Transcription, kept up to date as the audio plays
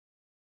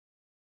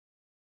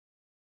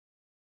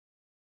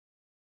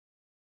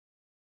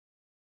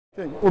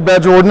We're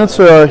Badge Ordnance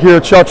here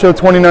at SHOT Show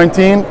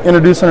 2019,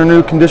 introducing our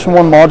new Condition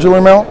 1 modular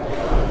mount.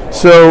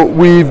 So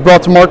we've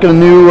brought to market a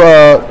new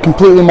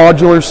completely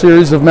modular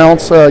series of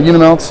mounts,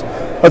 unimounts.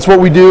 That's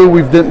what we do.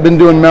 We've been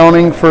doing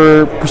mounting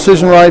for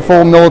precision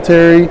rifle,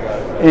 military,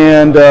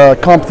 and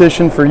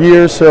competition for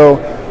years. So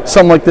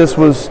something like this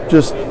was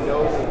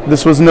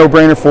a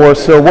no-brainer for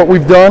us. So what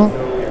we've done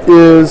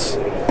is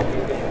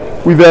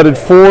we've added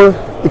 4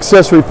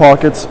 accessory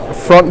pockets,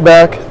 front,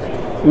 back,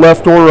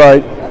 left, or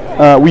right.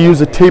 We use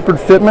a tapered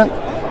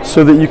fitment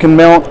so that you can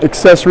mount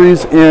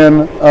accessories in.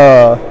 We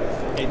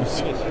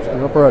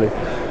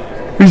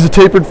use a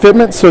tapered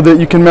fitment so that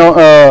you can mount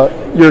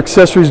your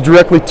accessories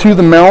directly to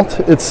the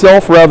mount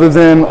itself, rather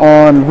than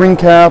on ring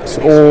caps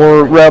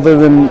or rather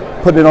than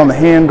putting it on the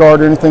hand guard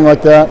or anything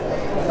like that.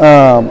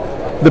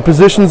 The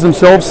positions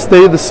themselves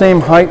stay the same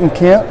height and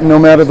cant, no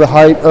matter the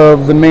height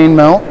of the main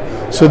mount.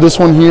 So this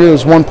one here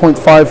is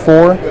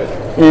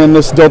 1.54, and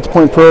this Delta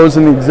Point Pro is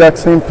in the exact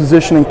same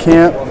position and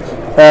cant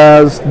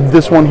as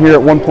this one here at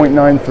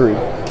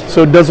 1.93.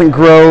 So it doesn't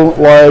grow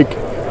like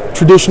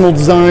traditional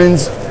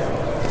designs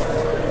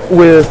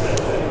with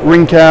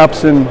ring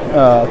caps and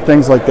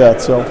things like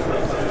that. So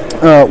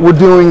we're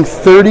doing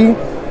 30,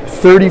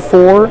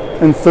 34,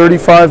 and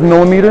 35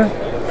 millimeter.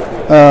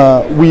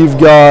 We've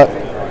got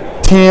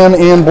tan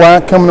and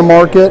black coming to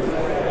market.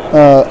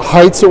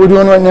 Heights that we're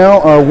doing right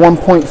now are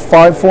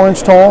 1.54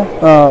 inch tall,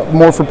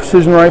 more for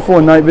precision rifle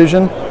and night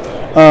vision,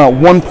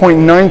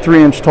 1.93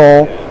 inch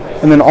tall,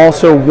 and then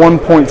also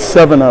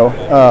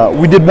 1.70.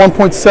 We did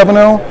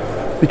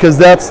 1.70 because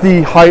that's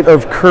the height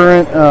of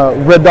current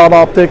red dot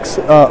optics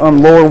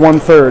on lower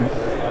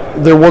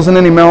 1/3. There wasn't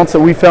any mounts that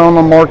we found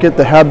on the market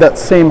that had that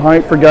same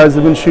height for guys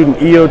that have been shooting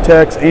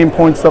EOTechs, aim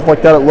point, stuff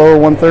like that at lower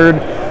 1/3.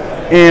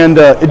 And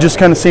it just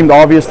kind of seemed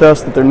obvious to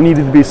us that there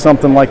needed to be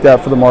something like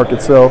that for the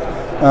market. So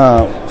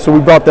we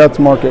brought that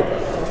to market.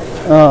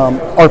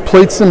 Our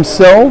plates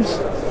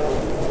themselves,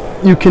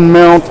 you can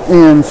mount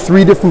in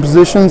 3 different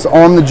positions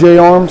on the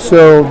J-arm.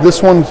 So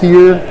this one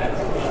here,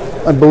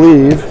 I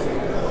believe,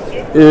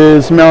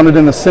 is mounted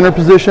in the center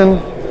position.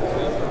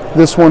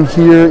 This one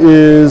here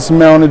is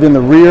mounted in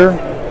the rear.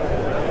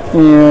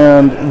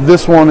 And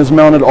this one is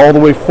mounted all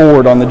the way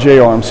forward on the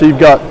J-arm. So you've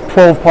got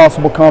 12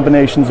 possible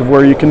combinations of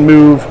where you can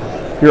move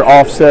your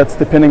offsets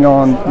depending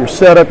on your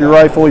setup, your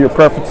rifle, your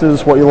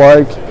preferences, what you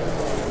like.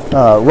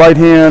 Right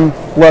hand,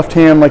 left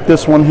hand, like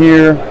this one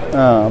here.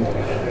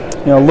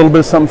 You know, a little bit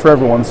of something for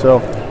everyone. So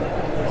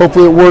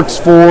hopefully it works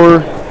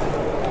for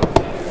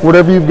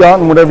whatever you've got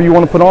and whatever you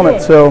want to put on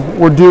it. So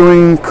we're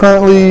doing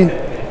currently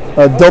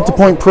Delta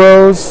Point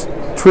Pros,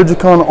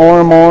 Trijicon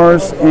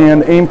RMRs,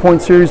 and Aim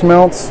Point Series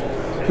mounts.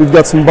 We've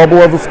got some bubble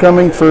levels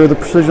coming for the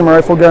precision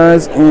rifle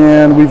guys,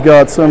 and we've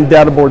got some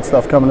data board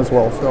stuff coming as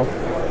well. So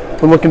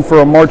we're looking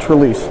for a March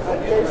release.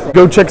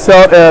 Go check us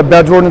out at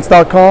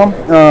badgeordnance.com.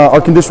 Our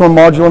Condition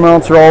 1 modular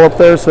mounts are all up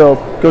there, so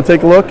go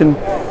take a look and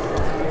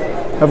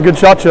have a good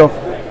SHOT Show.